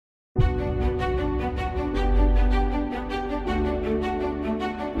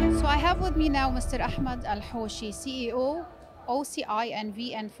have with me now Mr. Ahmed Al-Hoshy, CEO, OCI and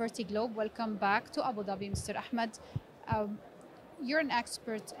Fertiglobe. Welcome back to Abu Dhabi, Mr. Ahmed. Um, you're an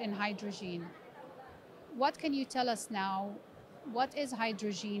expert in hydrogen. What can you tell us now? What is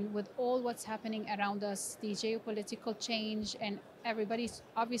hydrogen with all what's happening around us, the geopolitical change, and everybody's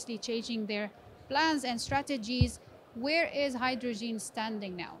obviously changing their plans and strategies? Where is hydrogen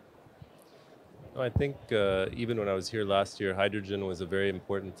standing now? I think even when I was here last year, hydrogen was a very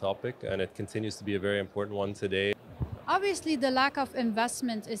important topic, and it continues to be a very important one today. Obviously, the lack of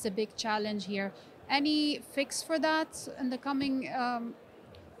investment is a big challenge here. Any fix for that in the coming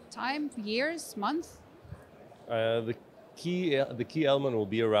time, years, months? The key element will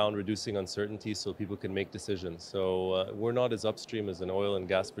be around reducing uncertainty so people can make decisions. So we're not as upstream as an oil and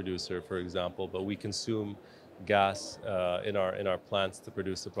gas producer, for example, but we consume gas in our plants to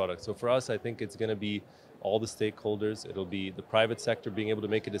produce the product. So for us, I think it's going to be all the stakeholders. It'll be the private sector being able to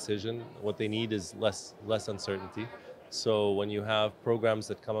make a decision. What they need is less uncertainty. So when you have programs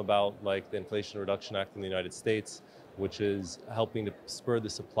that come about like the Inflation Reduction Act in the United States, which is helping to spur the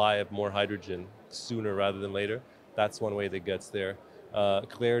supply of more hydrogen sooner rather than later, that's one way that gets there.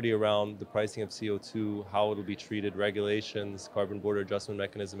 Clarity around the pricing of CO2, how it'll be treated, regulations, carbon border adjustment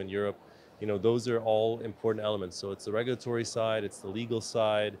mechanism in Europe, those are all important elements. So it's the regulatory side, it's the legal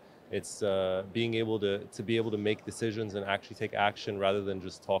side, it's being able to make decisions and actually take action rather than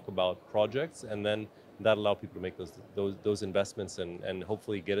just talk about projects, and then that allow people to make those investments and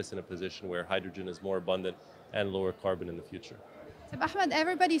hopefully get us in a position where hydrogen is more abundant and lower carbon in the future. So, Ahmed,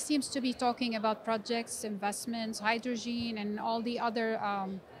 everybody seems to be talking about projects, investments, hydrogen, and all the other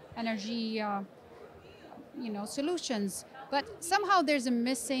energy, solutions. But somehow there's a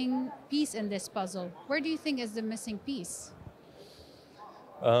missing piece in this puzzle. Where do you think is the missing piece?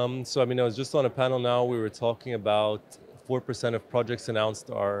 I was just on a panel now. We were talking about 4% of projects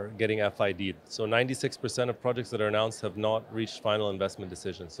announced are getting FID'd. So 96% of projects that are announced have not reached final investment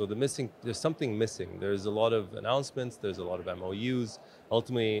decisions. So there's something missing. There's a lot of announcements, there's a lot of MOUs.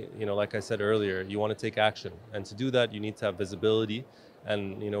 Ultimately, like I said earlier, you want to take action. And to do that, you need to have visibility.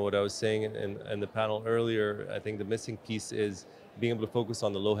 And what I was saying in the panel earlier, I think the missing piece is being able to focus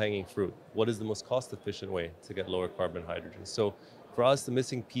on the low-hanging fruit. What is the most cost-efficient way to get lower carbon hydrogen? So for us, the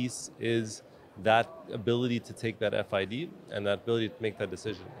missing piece is that ability to take that FID and that ability to make that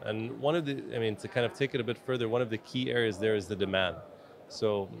decision. And to kind of take it a bit further, one of the key areas there is the demand.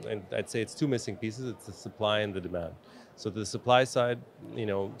 So, and I'd say it's two missing pieces, it's the supply and the demand. So the supply side,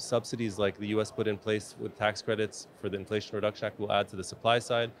 subsidies like the US put in place with tax credits for the Inflation Reduction Act will add to the supply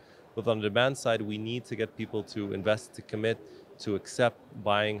side. But on the demand side, we need to get people to invest, to commit, to accept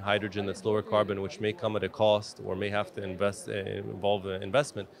buying hydrogen that's lower carbon, which may come at a cost or may have to involve an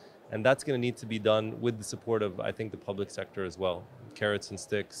investment. And that's going to need to be done with the support of, I think, the public sector as well. Carrots and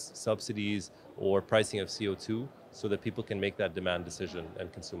sticks, subsidies, or pricing of CO2 so that people can make that demand decision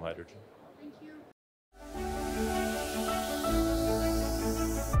and consume hydrogen.